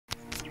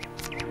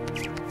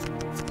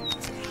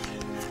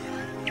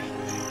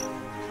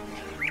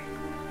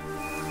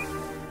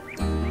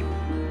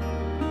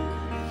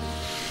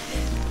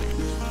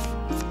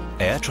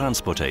Air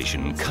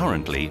transportation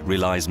currently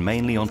relies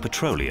mainly on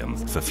petroleum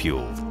for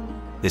fuel.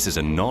 This is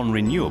a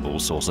non-renewable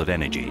source of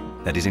energy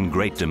that is in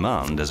great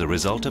demand as a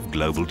result of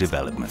global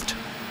development.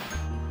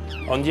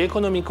 On the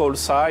economical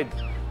side,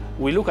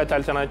 we look at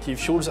alternative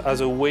fuels as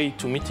a way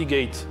to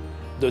mitigate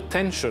the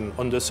tension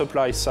on the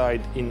supply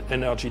side in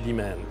energy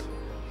demand.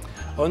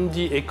 On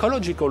the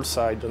ecological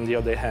side, on the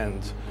other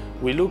hand,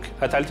 we look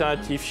at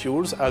alternative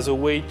fuels as a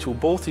way to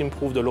both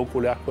improve the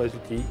local air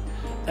quality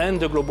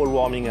and the global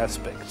warming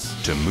aspects.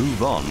 To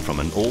move on from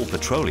an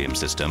all-petroleum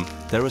system,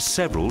 there are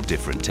several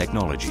different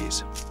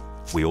technologies.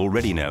 We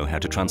already know how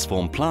to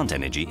transform plant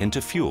energy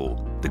into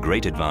fuel, the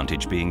great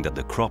advantage being that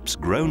the crops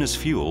grown as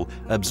fuel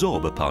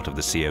absorb a part of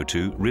the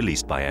CO2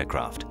 released by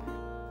aircraft.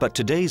 But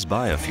today's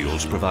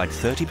biofuels provide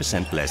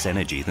 30% less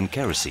energy than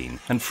kerosene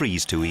and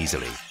freeze too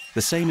easily.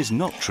 The same is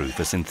not true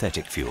for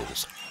synthetic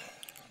fuels.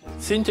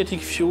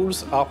 Synthetic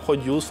fuels are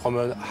produced from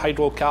a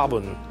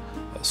hydrocarbon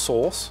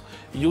source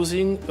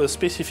using a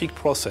specific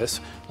process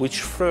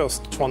which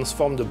first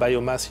transforms the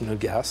biomass in a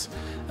gas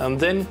and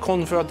then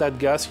convert that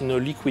gas in a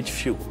liquid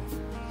fuel.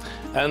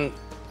 And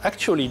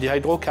actually the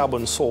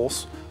hydrocarbon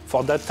source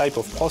for that type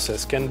of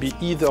process can be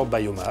either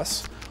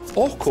biomass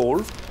or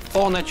coal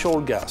or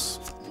natural gas.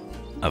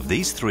 Of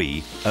these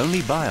three, only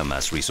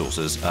biomass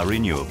resources are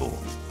renewable.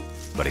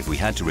 But if we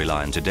had to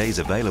rely on today's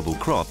available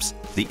crops,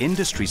 the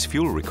industry's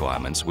fuel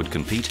requirements would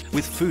compete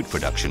with food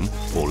production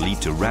or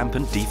lead to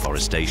rampant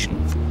deforestation.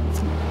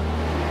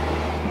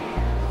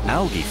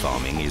 Algae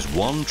farming is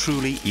one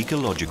truly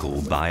ecological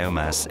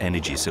biomass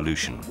energy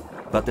solution,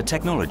 but the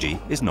technology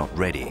is not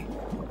ready.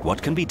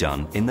 What can be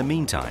done in the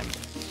meantime?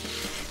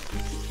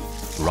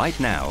 Right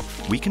now,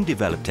 we can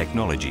develop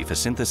technology for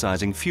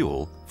synthesizing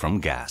fuel from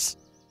gas.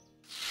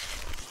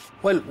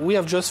 Well, we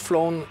have just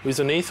flown with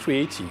an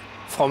A380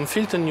 from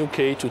Filton,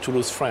 UK to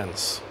Toulouse,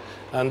 France.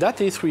 And that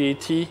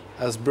A380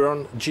 has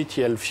burned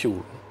GTL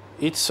fuel.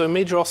 It's a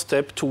major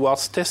step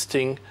towards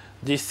testing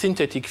this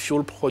synthetic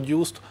fuel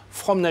produced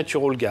from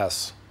natural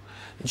gas.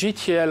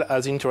 GTL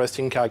has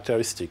interesting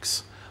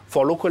characteristics,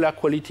 for local air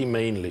quality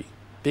mainly,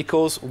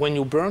 because when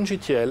you burn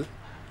GTL,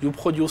 you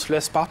produce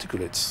less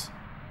particulates.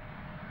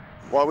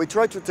 Well, we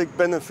try to take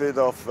benefit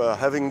of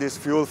having this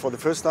fuel for the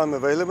first time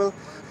available.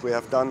 We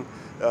have done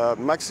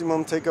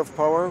maximum takeoff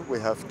power, we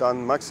have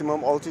done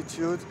maximum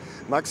altitude,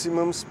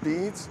 maximum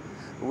speed.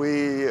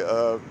 We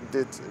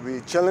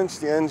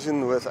challenged the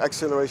engine with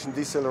acceleration,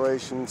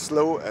 deceleration,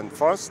 slow and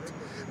fast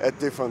at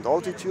different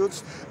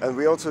altitudes. And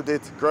we also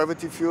did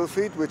gravity fuel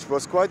feed, which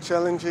was quite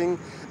challenging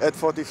at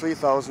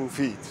 43,000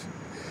 feet.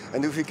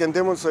 And if we can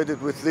demonstrate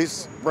it with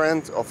this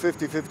brand of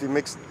 50-50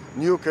 mixed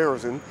new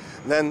kerosene,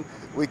 then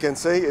we can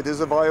say it is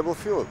a viable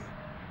fuel.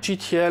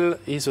 GTL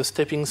is a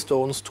stepping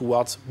stone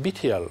towards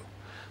BTL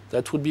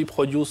that would be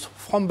produced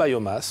from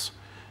biomass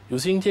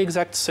using the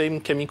exact same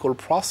chemical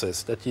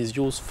process that is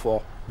used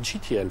for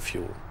GTL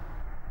fuel.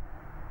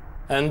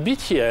 And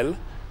BTL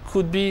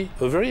could be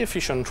a very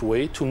efficient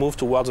way to move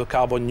towards a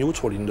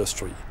carbon-neutral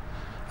industry.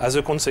 As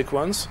a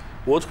consequence,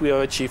 what we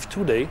have achieved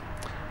today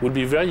will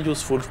be very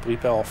useful to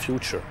prepare our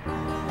future.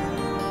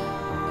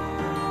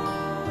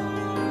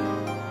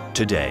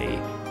 Today,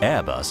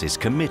 Airbus is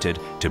committed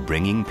to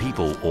bringing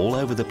people all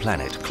over the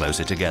planet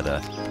closer together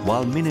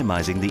while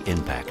minimizing the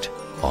impact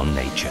on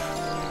nature.